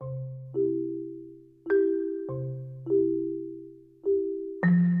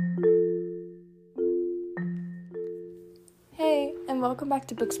and welcome back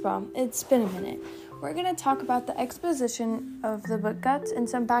to Books Prom. It's been a minute. We're going to talk about the exposition of the book guts and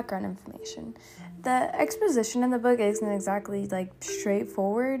some background information. The exposition in the book isn't exactly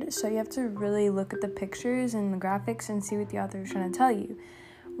straightforward, so you have to really look at the pictures and the graphics and see what the author is trying to tell you,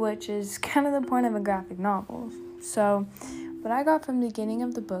 which is kind of the point of a graphic novel. So, what I got from the beginning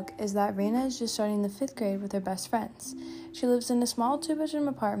of the book is that Raina is just starting the 5th grade with her best friends. She lives in a small 2-bedroom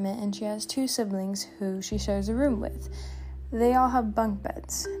apartment and she has 2 siblings who she shares a room with. They all have bunk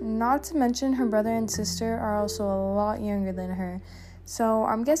beds. Not to mention her brother and sister are also a lot younger than her. So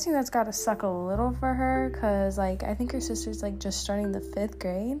I'm guessing that's got to suck a little for her because I think her sister's just starting the 5th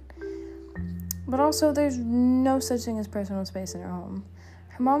grade. But also there's no such thing as personal space in her home.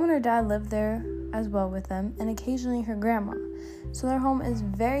 Her mom and her dad live there as well with them, and occasionally her grandma. So their home is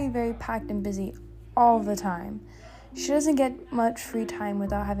very, very packed and busy all the time. She doesn't get much free time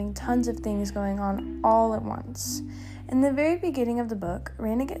without having tons of things going on all at once. In the very beginning of the book,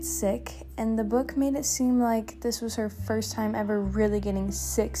 Raina gets sick, and the book made it seem like this was her first time ever really getting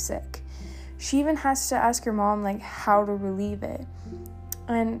sick. She even has to ask her mom how to relieve it.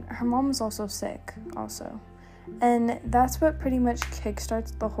 And her mom is also sick also. And that's what pretty much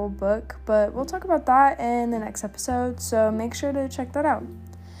kickstarts the whole book, but we'll talk about that in the next episode, so make sure to check that out.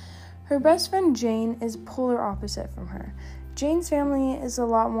 Her best friend Jane is polar opposite from her. Jane's family is a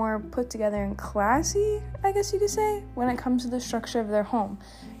lot more put together and classy, I guess you could say, when it comes to the structure of their home,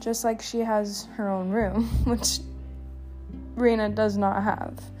 just like she has her own room, which Raina does not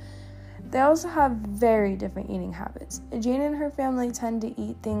have. They also have very different eating habits. Jane and her family tend to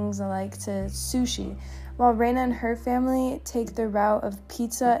eat things like sushi, while Raina and her family take the route of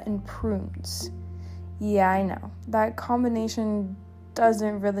pizza and prunes. Yeah, I know. That combination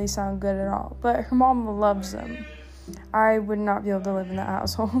doesn't really sound good at all, but her mom loves them. I would not be able to live in that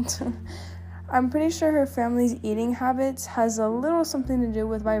household. I'm pretty sure her family's eating habits has a little something to do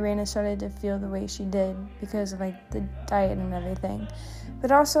with why Raina started to feel the way she did because of the diet and everything,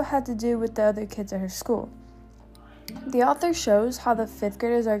 but also had to do with the other kids at her school. The author shows how the 5th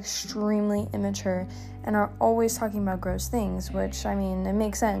graders are extremely immature and are always talking about gross things, which, it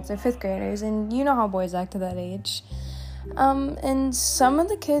makes sense. They're 5th graders, and you know how boys act at that age. And some of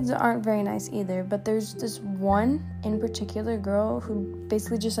the kids aren't very nice either, but there's this one in particular girl who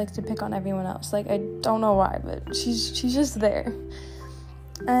basically just likes to pick on everyone else. I don't know why, but she's just there.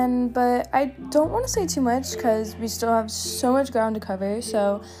 But I don't want to say too much because we still have so much ground to cover,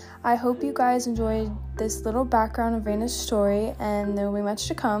 so I hope you guys enjoyed this little background of Raina's story, and there will be much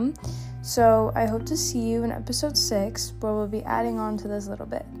to come. So I hope to see you in episode 6, where we'll be adding on to this little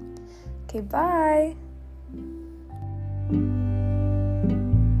bit. Okay, bye!